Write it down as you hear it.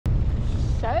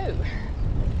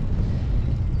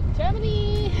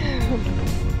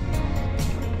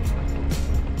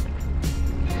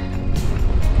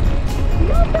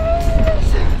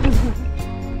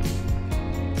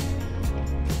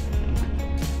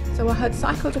So I had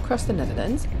cycled across the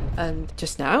Netherlands, and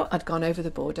just now I'd gone over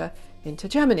the border into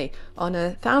Germany on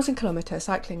a 1,000-kilometre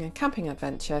cycling and camping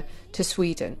adventure to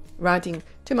Sweden, riding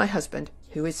to my husband,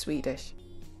 who is Swedish.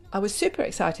 I was super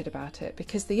excited about it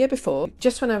because the year before,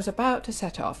 just when I was about to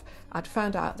set off, I'd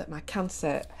found out that my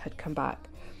cancer had come back.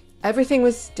 Everything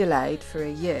was delayed for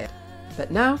a year,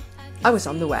 but now I was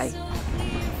on the way.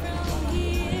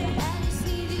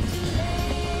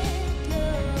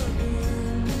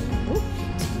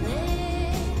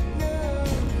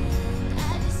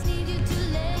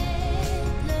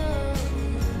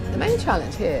 The main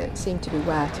challenge here seemed to be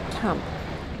where to camp.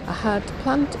 I had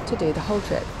planned to do the whole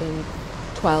trip in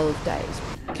 12 days,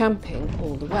 camping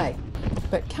all the way,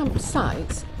 but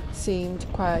campsites seemed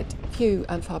quite few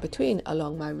and far between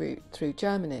along my route through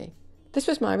Germany. This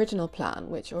was my original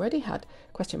plan, which already had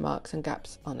question marks and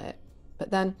gaps on it. But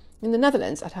then in the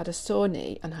Netherlands I'd had a sore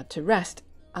knee and had to rest,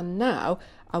 and now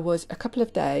I was a couple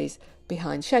of days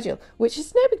behind schedule, which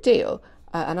is no big deal,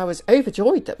 and I was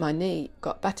overjoyed that my knee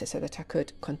got better so that I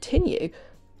could continue,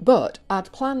 but I'd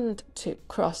planned to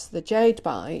cross the Jade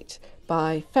Bight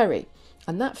by ferry,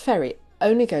 and that ferry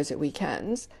only goes at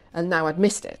weekends, and now I'd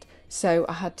missed it. So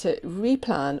I had to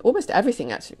replan almost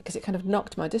everything actually, because it kind of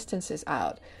knocked my distances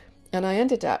out. And I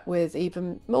ended up with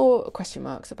even more question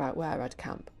marks about where I'd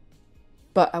camp.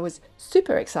 But I was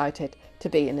super excited to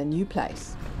be in a new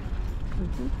place.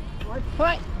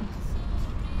 Right.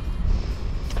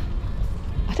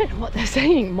 I don't know what they're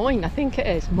saying. Moin, I think it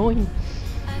is. Moin.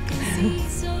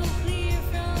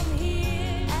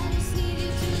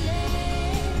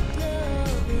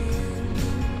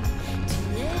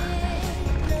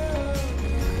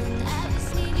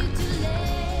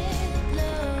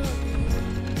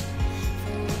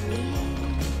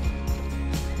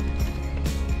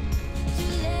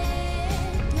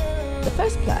 The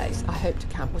first place I hoped to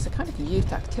camp was a kind of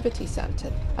youth activity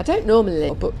centre. I don't normally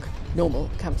book normal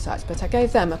campsites, but I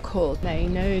gave them a call. They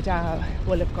no doubt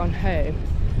will have gone home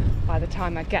by the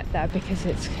time I get there, because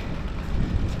it's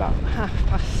about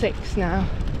 6:30 now.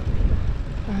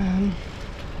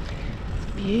 It's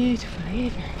a beautiful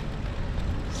evening.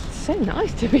 It's so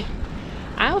nice to be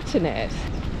out in it.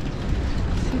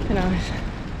 Super nice.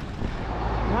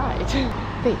 Right,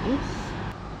 this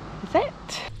is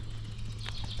it.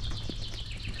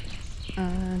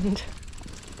 And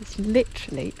it's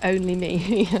literally only me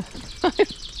here. I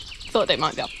thought it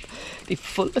might be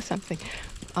full or something.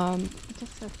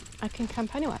 Just so I can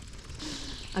camp anywhere.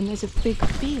 And there's a big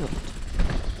field.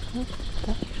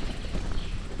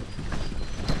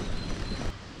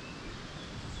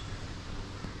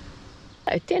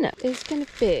 At dinner, there's going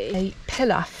to be a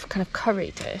pilaf kind of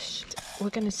curry dish. We're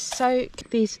going to soak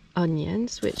these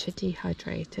onions, which are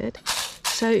dehydrated,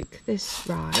 soak this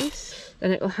rice,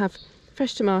 then it will have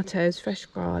fresh tomatoes, fresh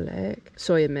garlic,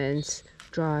 soya mince,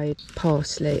 dried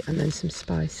parsley, and then some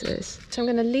spices. So I'm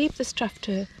going to leave the stuff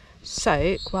to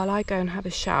soak while I go and have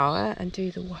a shower and do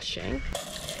the washing.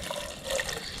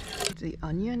 The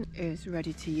onion is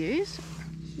ready to use.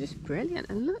 It's just brilliant.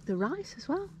 And look, the rice as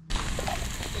well.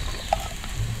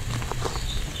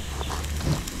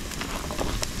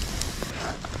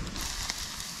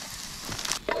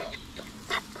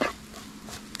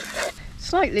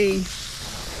 Slightly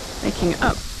making it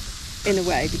up in a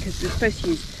way, because we're supposed to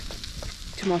use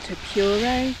tomato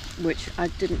puree, which I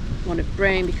didn't want to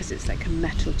bring because it's like a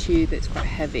metal tube, it's quite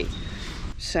heavy.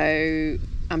 So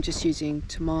I'm just using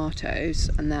tomatoes,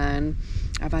 and then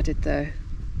I've added the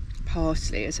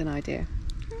parsley as an idea.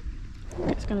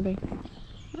 It's going to be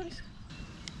nice.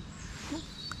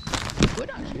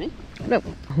 Good actually. No.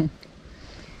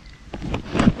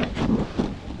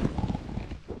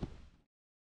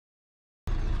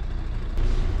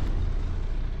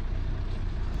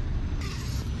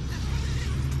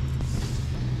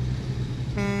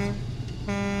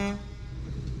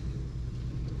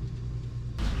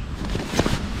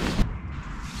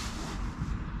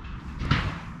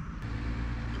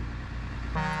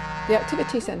 The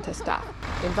activity centre staff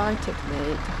invited me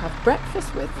to have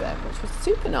breakfast with them, which was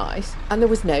super nice. And there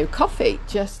was no coffee,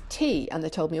 just tea. And they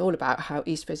told me all about how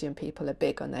East Frisian people are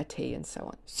big on their tea and so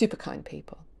on. Super kind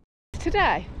people.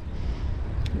 Today,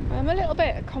 I'm a little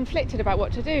bit conflicted about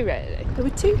what to do, really. There were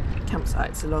two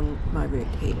campsites along my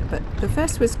route here, but the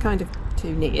first was kind of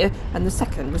too near and the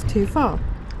second was too far.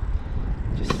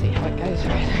 Just see how it goes,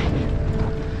 really.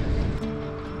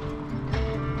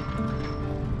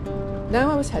 Now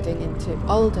I was heading into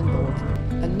Oldenburg,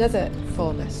 another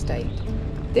former state.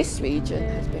 This region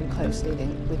has been closely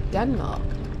linked with Denmark.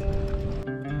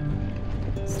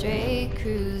 Straight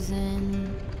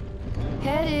cruising,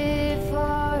 headed for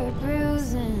a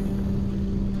bruising.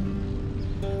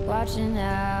 watching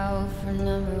out for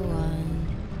number one.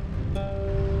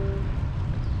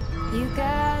 You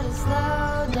gotta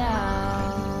slow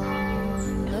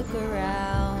down, look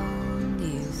around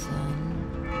you, son.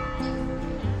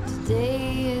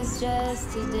 Today is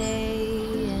just a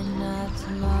day and not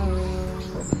tomorrow.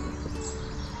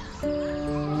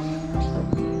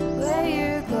 Where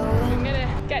you're going? I'm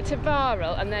gonna get to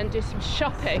Varel and then do some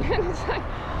shopping, and it's like,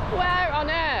 where on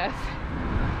earth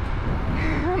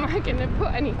am I going to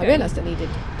put anything? I realised I needed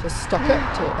to stock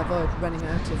up to avoid running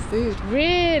out of food.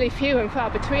 Really few and far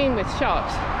between with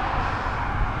shops.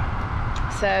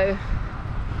 So,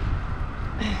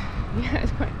 yeah,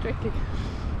 it's quite tricky.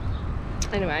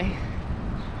 Anyway,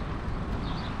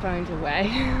 find a way.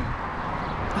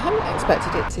 I hadn't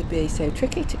expected it to be so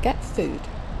tricky to get food.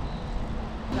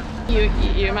 You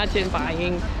imagine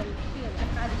buying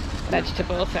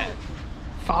vegetables at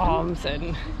farms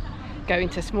and going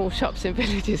to small shops in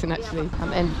villages, and actually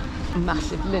I'm in a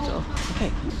massive Lidl.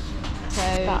 Okay. So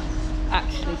that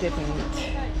actually didn't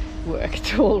work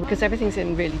at all, because everything's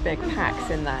in really big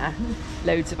packs in there.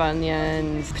 Loads of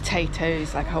onions,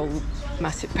 potatoes, like a whole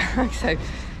massive bag. So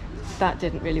that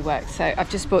didn't really work. So I've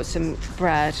just bought some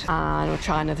bread and we'll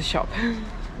try another shop.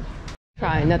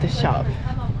 Try another shop.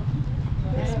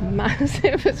 It's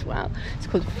massive as well. It's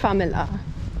called Famila.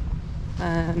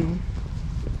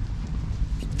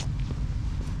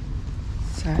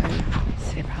 So let's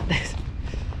see about this.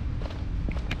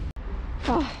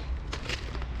 Oh,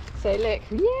 so look,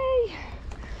 yay!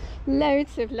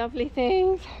 Loads of lovely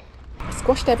things. I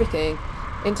squashed everything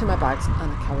into my bags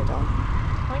and I carried on.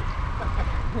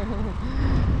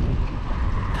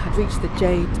 I'd reached the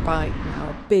Jade Bight, now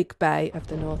a big bay of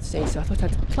the North Sea, so I thought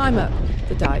I'd climb up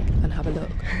the dyke and have a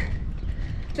look.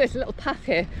 There's a little path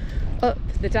here up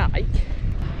the dyke.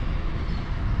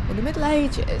 In the Middle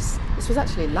Ages, this was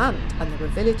actually land and there were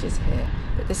villages here,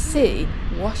 but the sea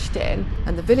washed in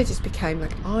and the villages became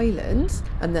like islands,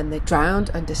 and then they drowned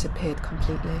and disappeared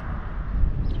completely.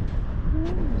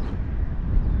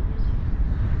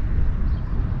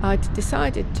 I'd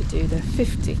decided to do the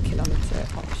 50-kilometre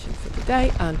option for the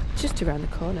day, and just around the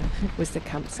corner was the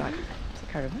campsite. It's a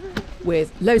caravan.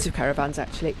 With loads of caravans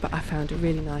actually, but I found a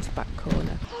really nice back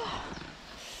corner.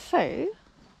 So,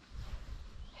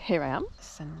 here I am.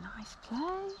 It's a nice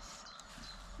place.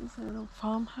 There's a little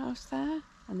farmhouse there,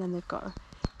 and then they've got a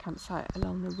campsite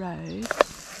along the road.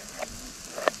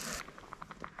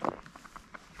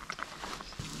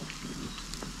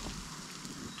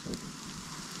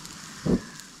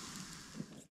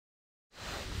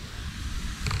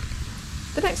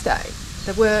 The next day,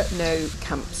 there were no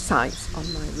campsites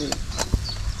on my route.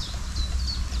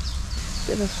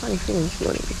 Bit of a funny thing this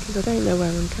morning because I don't know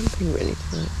where I'm camping really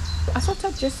tonight. I thought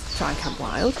I'd just try Camp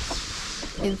Wild.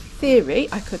 In theory,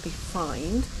 I could be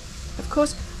fined. Of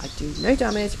course, I do no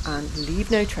damage and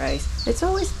leave no trace. It's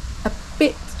always a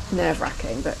bit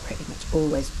nerve-wracking, but pretty much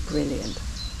always brilliant.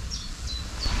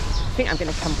 I think I'm going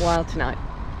to Camp Wild tonight,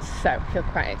 so I feel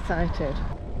quite excited.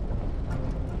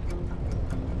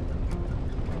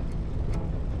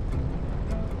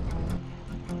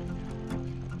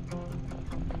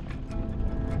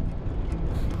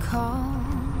 Call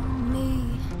me,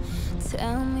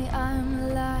 tell me I'm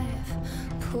alive,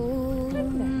 pull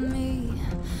me,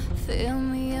 fill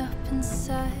me up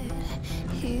inside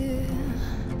here.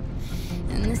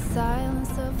 In the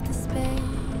silence of the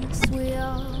space, we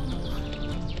all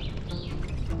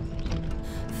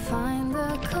find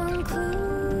the conclusion,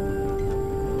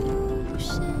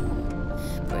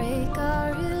 break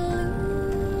our illusions,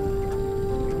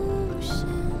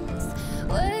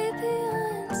 way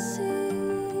beyond seeking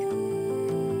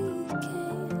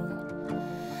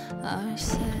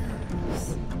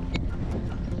ourselves.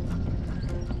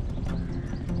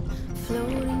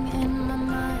 Floating in my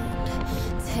mind,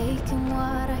 taking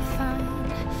what I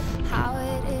find, how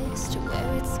it is to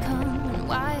where it's come and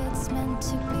why it's meant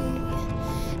to be.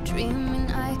 Dreaming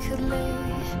I could lay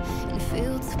in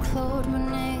fields of Claude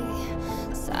Monet.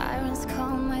 Sirens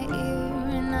call my ear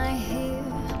and I hear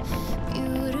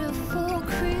beautiful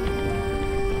creatures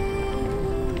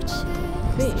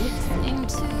named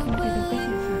to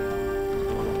believers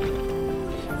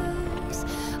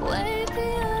way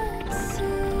beyond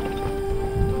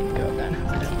Go up there and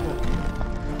have a little look.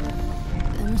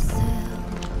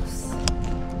 themselves.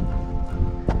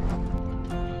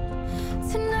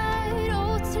 Tonight,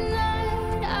 oh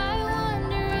tonight, I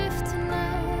wonder if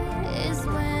tonight is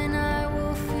when I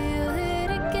will feel it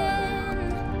again.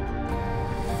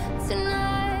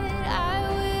 Tonight,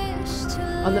 I wish to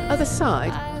On the other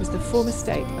side was the former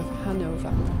state of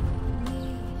Hanover.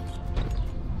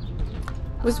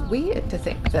 It was weird to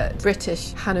think that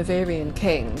British Hanoverian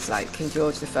kings like King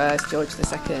George I, George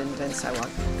II and so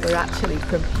on were actually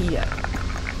from here.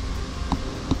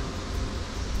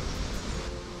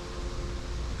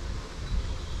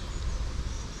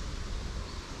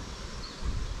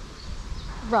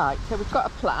 Right, so we've got a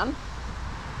plan.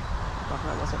 Oh,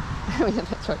 where was it?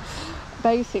 That's right.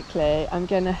 Basically, I'm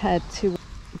going to head to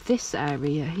this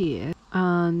area here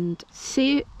and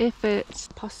see if it's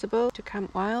possible to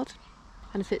camp wild.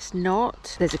 And if it's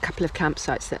not, there's a couple of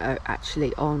campsites that are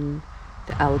actually on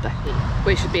the Elbe here,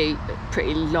 which would be a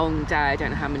pretty long day. I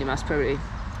don't know how many miles, probably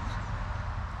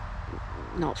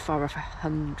not far off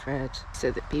 100,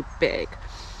 so that'd be big.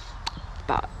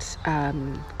 But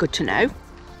good to know.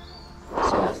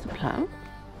 So that's the plan.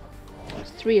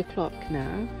 It's 3 o'clock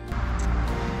now.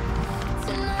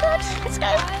 Good, let's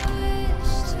go.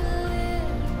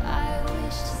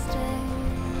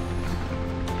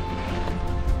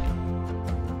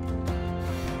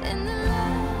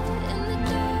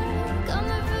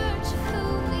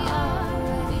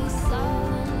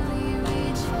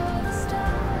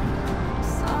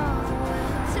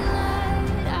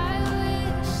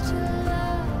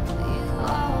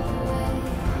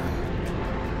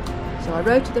 So I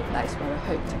rode to the place where I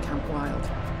hoped to camp wild,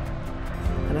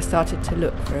 and I started to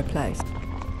look for a place.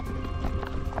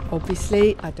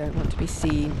 Obviously, I don't want to be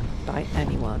seen by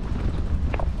anyone.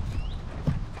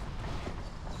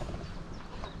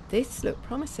 This looked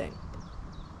promising,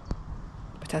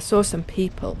 but I saw some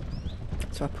people,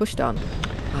 so I pushed on,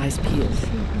 eyes peeled.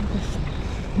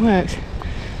 Works.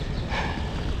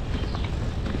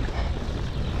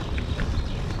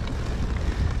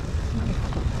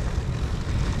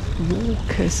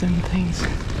 Walkers and things.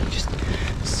 I just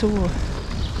saw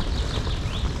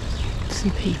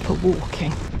some people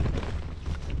walking.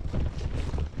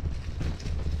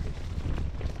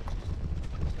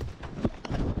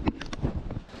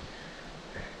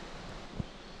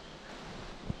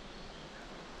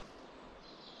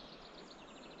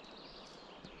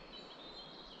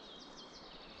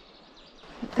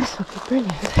 This would be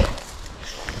brilliant.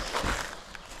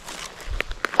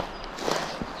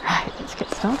 Right, let's get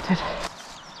started.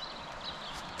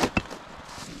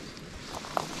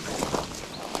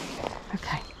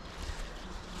 Okay.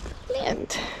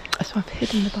 Brilliant. So I've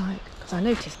hidden the bike because I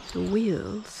noticed the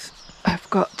wheels have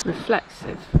got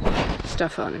reflexive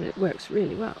stuff on and it works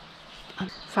really well. In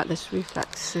fact, there's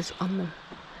reflexes on the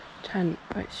tent,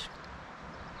 which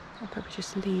I'll probably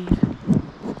just leave.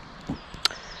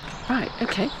 Right,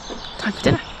 okay, time for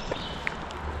dinner.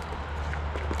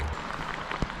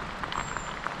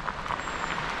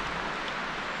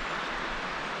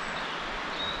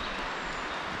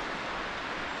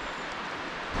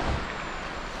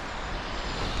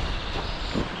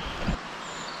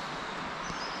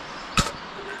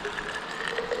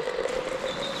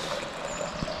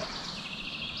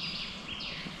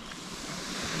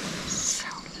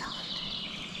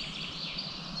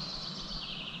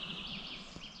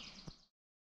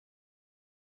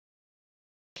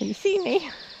 Can you see me?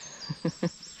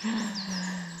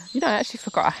 You know, I actually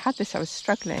forgot I had this. I was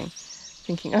struggling,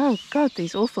 thinking, oh God,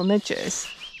 these awful midges.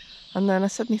 And then I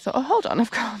suddenly thought, oh, hold on, I've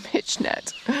got a midge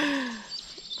net.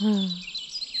 And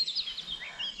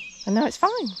now it's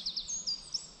fine.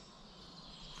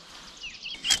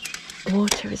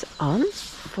 Water is on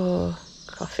for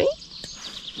coffee.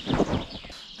 I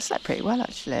slept pretty well,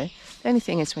 actually. The only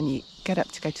thing is when you get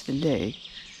up to go to the loo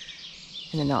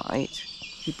in the night,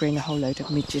 you bring a whole load of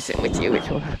midges in with you, which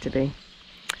will have to be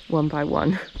one by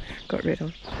one got rid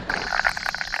of.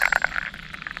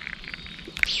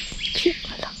 Cute,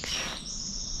 my looks.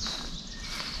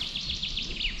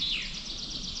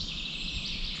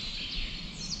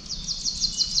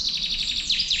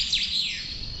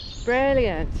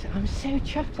 Brilliant. I'm so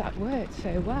chuffed that worked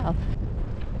so well.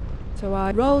 So I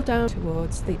rolled down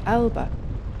towards the Elbe.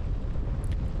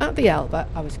 At the Elbe,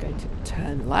 I was going to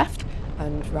turn left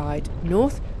and ride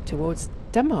north towards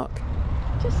Denmark.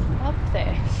 Just love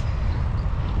this.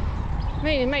 I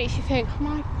mean, it makes you think, oh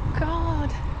my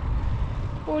God,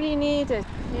 all you need is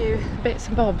a few bits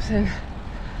and bobs and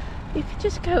you could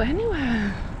just go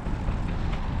anywhere.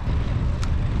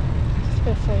 Just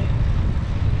feel so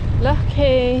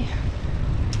lucky,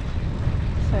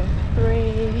 so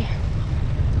free.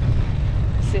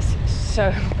 This is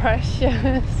so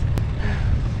precious.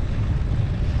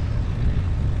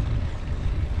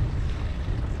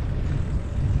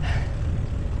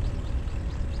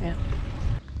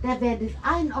 Da wäre das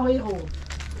 1 Euro.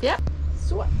 Ja,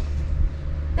 so.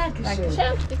 Dankeschön.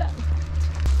 Dankeschön. Bitte.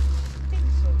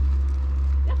 Bitteschön.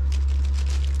 Ja.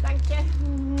 Danke.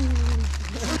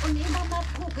 Und immer mal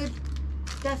gucken,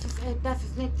 dass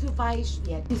es nicht zu weich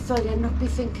wird. Es soll ja noch ein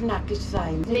bisschen knackig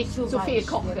sein. Nicht zu viel weich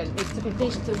kochen. wird. Nicht zu viel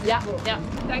Nicht zu viel Ja, kochen. ja,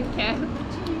 danke.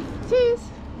 Tschüss.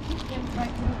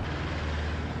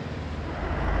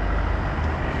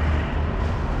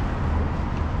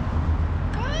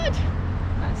 Good.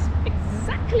 That's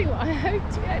exactly what I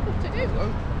hoped to be able to do.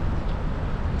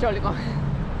 Jolly one.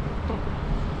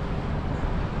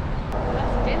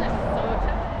 That's dinner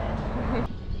sorted.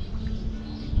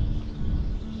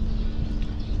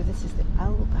 So this is the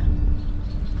Elbe,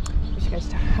 which goes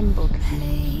to Hamburg.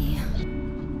 Hey,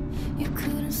 you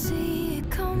couldn't see it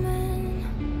coming.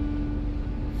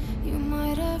 You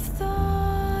might have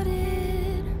thought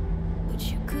it, but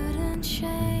you couldn't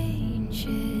change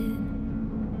it.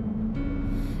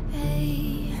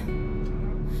 Hey,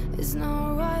 it's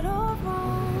not right or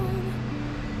wrong.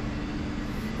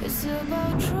 It's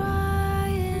about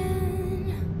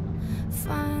trying,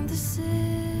 find the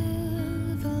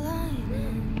silver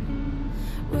lining.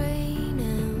 Rain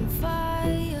and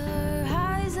fire,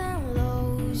 highs and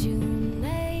lows, you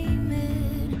name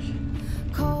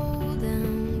it. Cold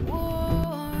and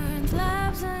warm,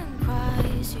 laughs and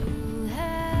cries, you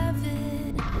have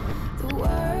it. The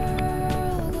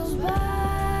world goes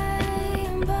by,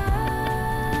 and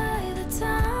by the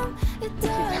time it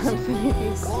does, you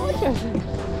miss Gorgeous. it.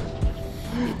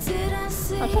 You didn't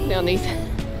see I'm probably on these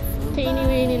teeny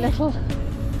weeny little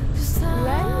lanes.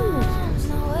 Time's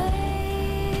not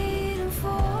waiting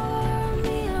for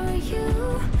me or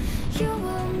you. You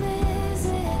will miss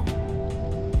it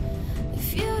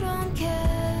if you don't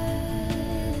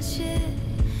catch it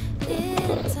in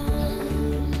time.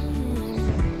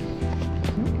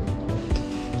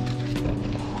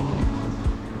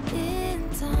 In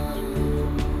time.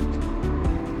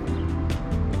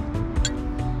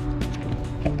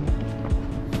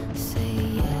 Say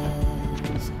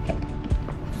yes.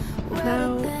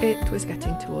 Now it was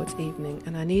getting towards evening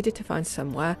and I needed to find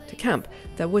somewhere to camp.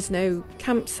 There was no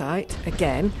campsite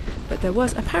again, but there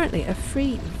was apparently a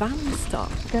free van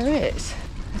stop. There is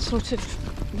a sort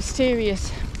of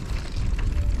mysterious,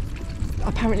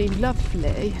 apparently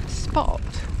lovely spot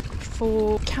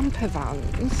for camper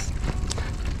vans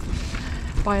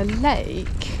by a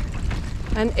lake,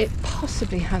 and it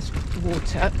possibly has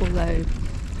water, although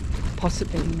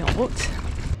possibly not.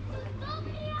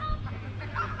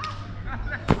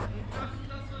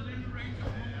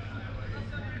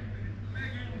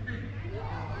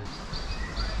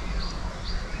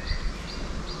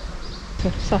 To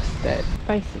sussed it,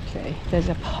 basically there's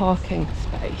a parking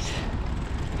space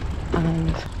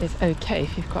and it's okay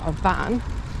if you've got a van,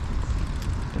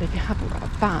 but if you haven't got a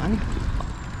van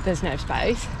there's no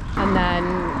space. And then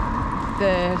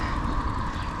the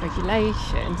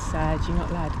regulation said you're not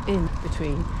allowed in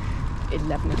between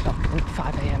 11 o'clock and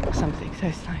 5 a.m. or something, so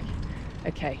it's like,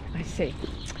 okay, I see.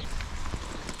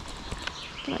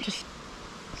 I might just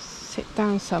sit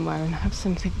down somewhere and have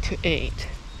something to eat.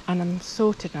 And I'm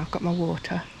sorted now, I've got my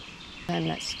water. Then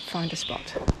let's find a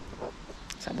spot.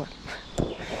 Somewhere.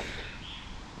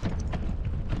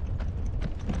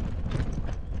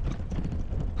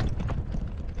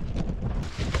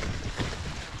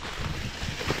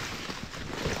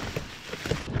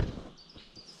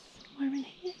 Somewhere in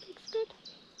here looks good.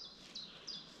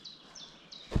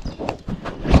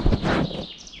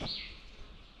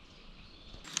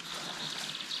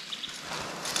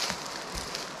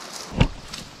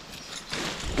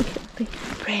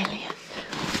 Brilliant.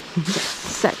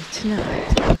 So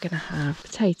tonight we're going to have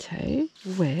potato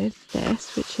with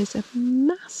this, which is a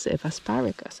massive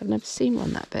asparagus. I've never seen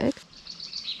one that big.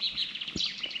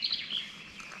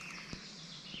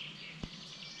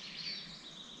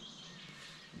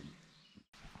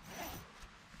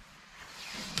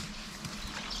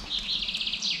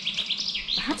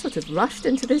 I had sort of rushed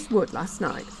into this wood last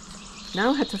night.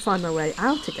 Now I had to find my way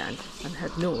out again and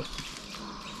head north.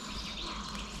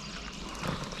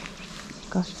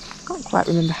 Gosh, I can't quite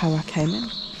remember how I came in.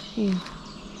 Yeah.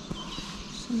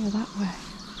 Somewhere that way.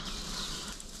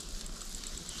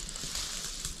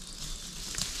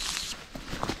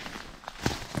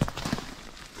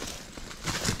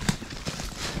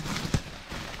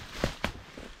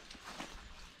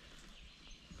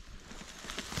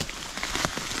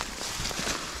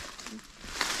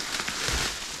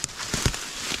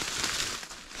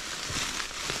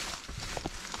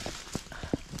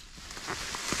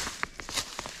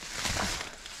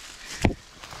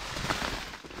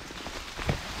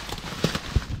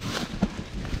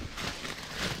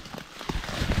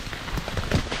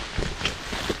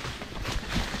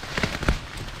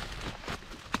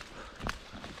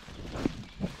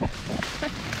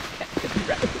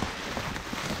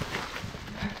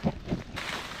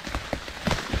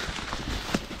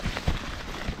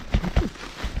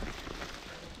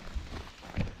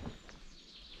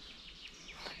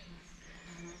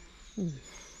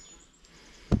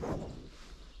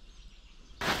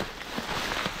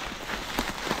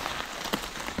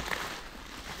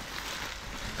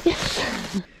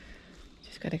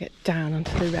 down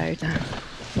onto the road now.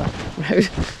 Well, road,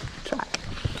 track.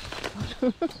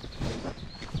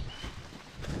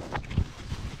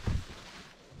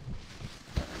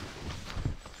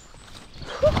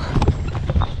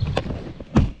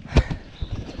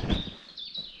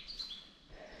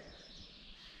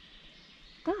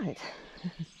 Right.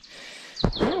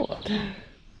 Now what?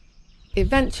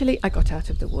 Eventually I got out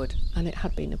of the wood and it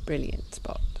had been a brilliant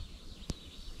spot.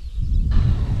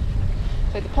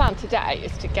 So the plan today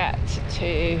is to get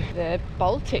to the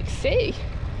Baltic Sea,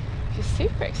 which is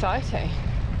super exciting.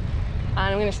 And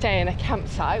I'm going to stay in a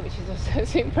campsite, which is also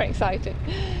super exciting.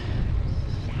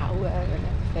 Shower and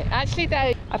everything. Actually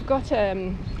though, I've got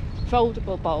a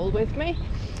foldable bowl with me,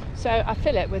 so I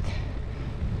fill it with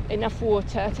enough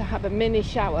water to have a mini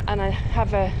shower, and I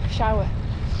have a shower.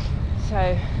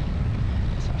 So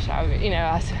it's not a shower, you know,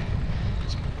 as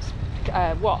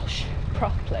wash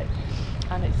properly,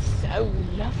 and it's so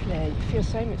lovely. You feel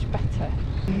so much better.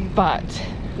 But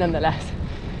nonetheless,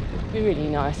 it'd be really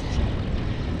nice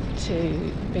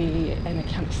to be in a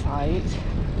campsite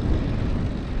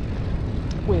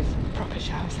with proper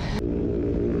showers.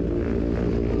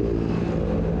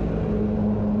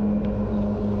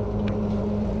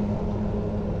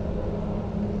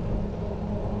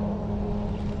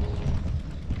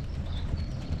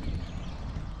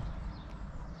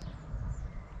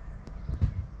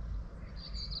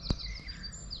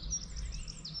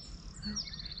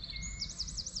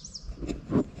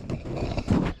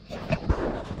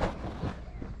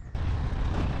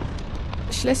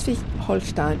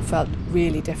 Schleswig-Holstein felt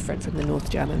really different from the North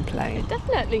German plain. It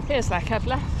definitely feels like I've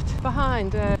left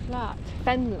behind a flat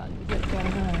Finland that's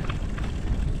down there.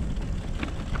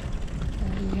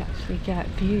 And you actually get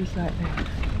views like this.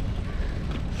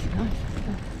 It's nice, isn't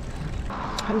it?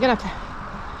 I'm going to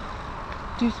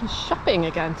have to do some shopping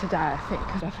again today, I think,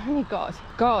 because I've only got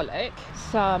garlic,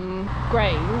 some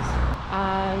grains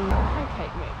and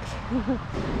pancake mix.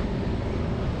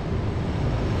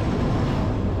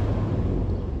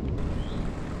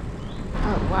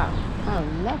 Oh wow, oh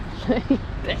lovely.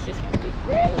 This is going to be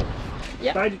great.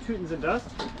 Yep. Beide Tüten sind das?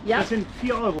 Ja. Das sind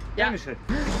 4 Euro. Ja. Dankeschön.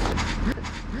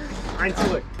 Ein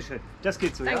zurück. Das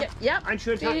geht so, Danke. ja? Ja. Einen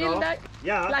schönen Tag Vielen noch. Dank.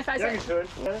 Ja, Gleichfalls. Dankeschön.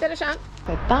 Bitteschön.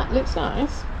 So that looks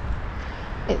nice.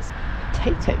 It's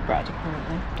potato bread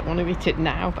apparently. I don't want to eat it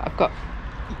now, but I've got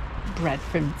bread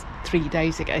from 3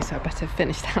 days ago, so I better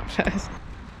finish that first.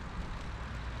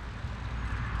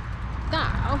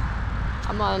 Now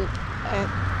I'm on a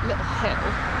little hill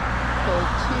called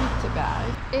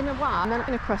Hilleberg. In a while, and then I'm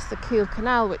going to cross the Kiel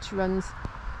Canal, which runs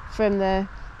from the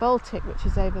Baltic, which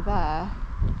is over there,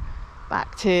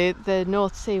 back to the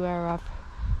North Sea where I've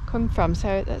come from.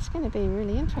 So that's going to be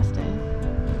really interesting.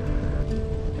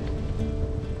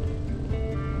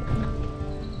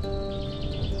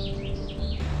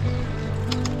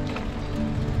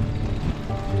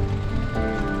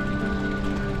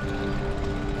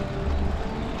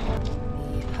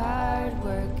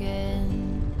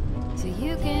 So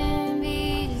you can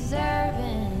be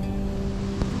deserving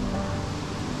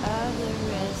of the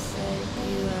rest that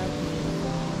you are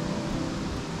given.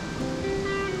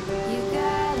 You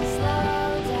gotta slow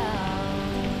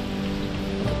down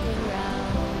and look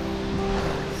around.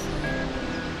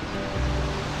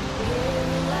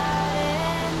 Live loud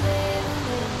and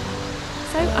live.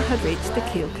 So I had reached the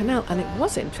Kiel Canal, and it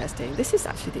was interesting. This is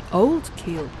actually the old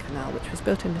Kiel Canal, which was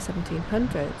built in the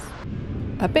 1700s.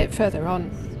 A bit further on,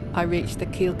 I reached the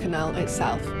Kiel Canal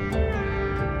itself.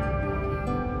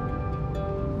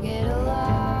 Get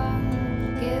along,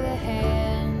 give a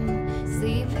hand,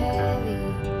 sleep heavy,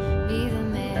 be the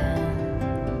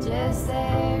man, just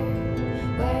there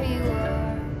where you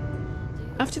are.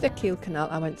 After the Kiel Canal,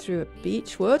 I went through a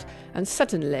beech wood and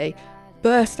suddenly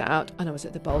burst out, and I was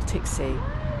at the Baltic Sea.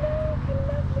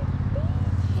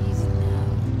 Easy now,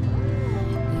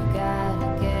 you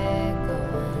gotta get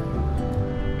going.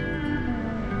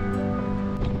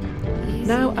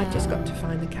 Now I just got to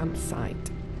find the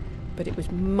campsite, but it was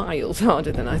miles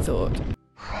harder than I thought.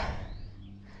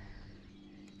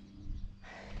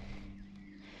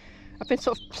 I've been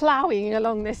sort of ploughing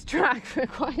along this track for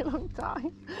quite a long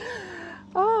time.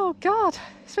 Oh God,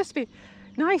 it's supposed to be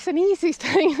nice and easy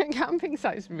staying at a camping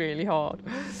site. It's really hard.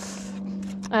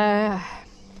 Quite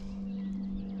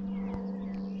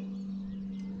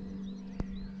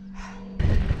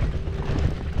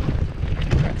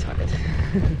tired.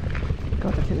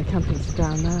 God, I think the camping's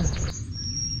down there.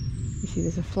 You see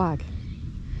there's a flag.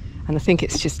 And I think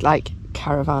it's just like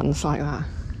caravans like that.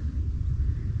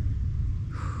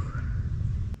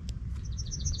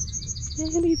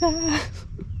 Nearly there.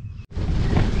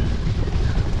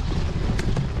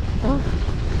 Oh.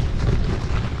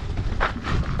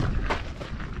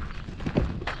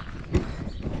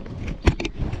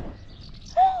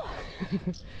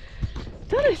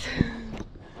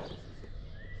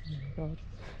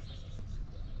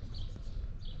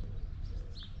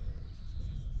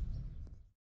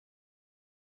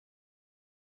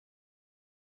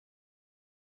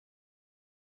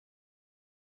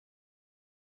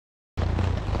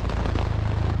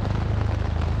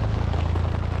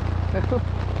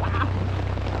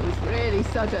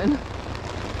 sudden.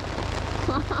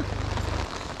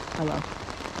 Oh well.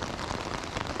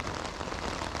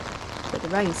 But the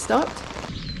rain stopped.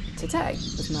 Today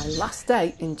was my last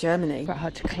day in Germany. Quite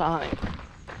hard to climb.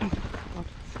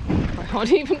 Quite hard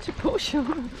even to push.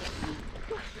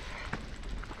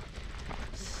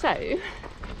 So,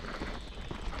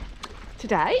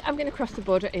 today I'm going to cross the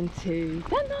border into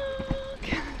Denmark.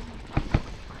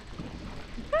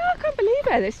 Oh, I can't believe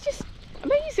it, it's just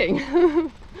amazing.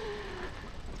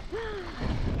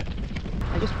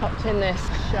 I just popped in this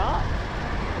shop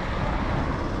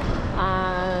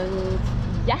and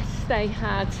yes, they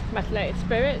had methylated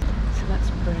spirits, so that's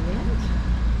brilliant.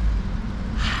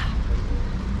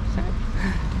 So,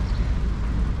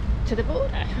 to the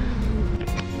border.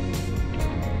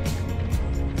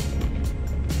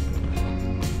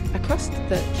 I crossed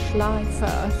the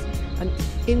Schleswig-Holstein, an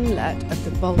inlet of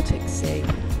the Baltic Sea.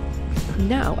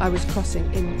 Now I was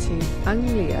crossing into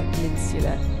Anglia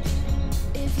Peninsula.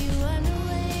 If you run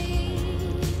away,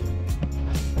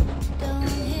 don't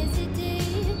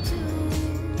hesitate to.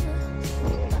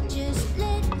 Just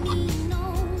let me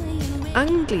know when you're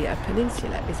ready. Anglia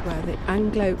Peninsula is where the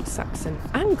Anglo-Saxon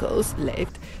Angles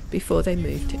lived before they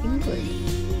moved to England.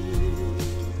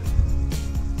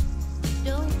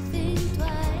 Don't think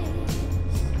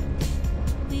twice.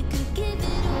 We could give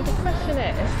it all. The question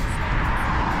is,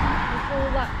 with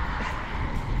all that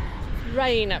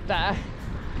rain up there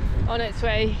on its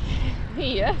way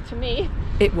here to me.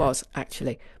 It was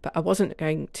actually, but I wasn't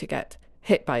going to get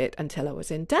hit by it until I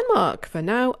was in Denmark. For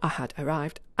now, I had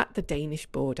arrived at the Danish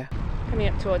border. Coming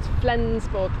up towards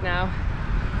Flensburg now.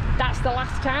 That's the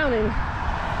last town in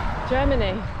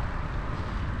Germany.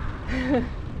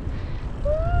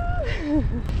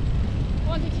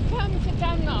 Wanted to come to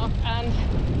Denmark and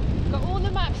got all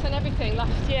the maps and everything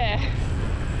last year.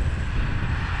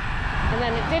 And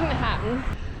then it didn't happen.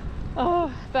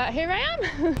 Oh, but here I am.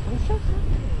 I'm so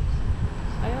happy.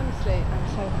 I honestly am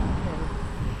so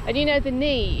happy. And you know, the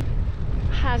knee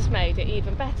has made it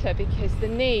even better because the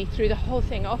knee threw the whole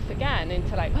thing off again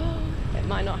into like, oh, it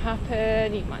might not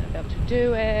happen, you might not be able to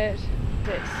do it.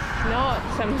 It's not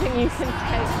something you can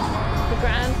take for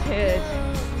granted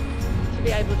to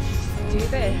be able to do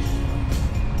this.